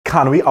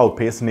Can we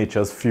outpace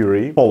nature's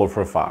fury? Follow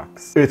for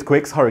facts.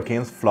 Earthquakes,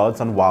 hurricanes, floods,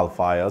 and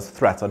wildfires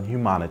threaten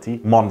humanity.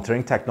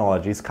 Monitoring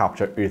technologies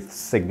capture Earth's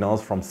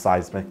signals from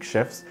seismic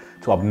shifts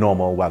to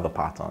abnormal weather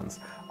patterns,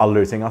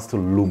 alerting us to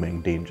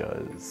looming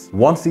dangers.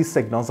 Once these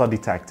signals are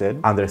detected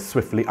and they're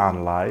swiftly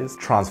analyzed,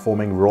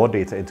 transforming raw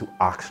data into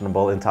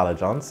actionable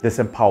intelligence, this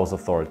empowers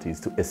authorities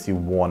to issue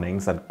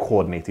warnings and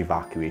coordinate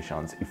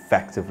evacuations,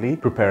 effectively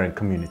preparing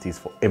communities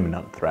for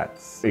imminent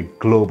threats. A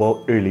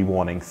global early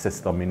warning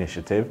system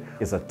initiative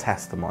is a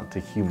testament to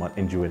human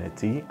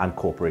ingenuity and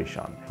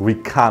cooperation. We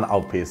can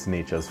outpace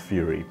nature's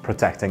fury,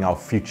 protecting our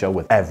future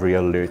with every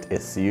alert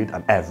issued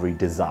and every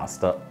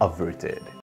disaster averted.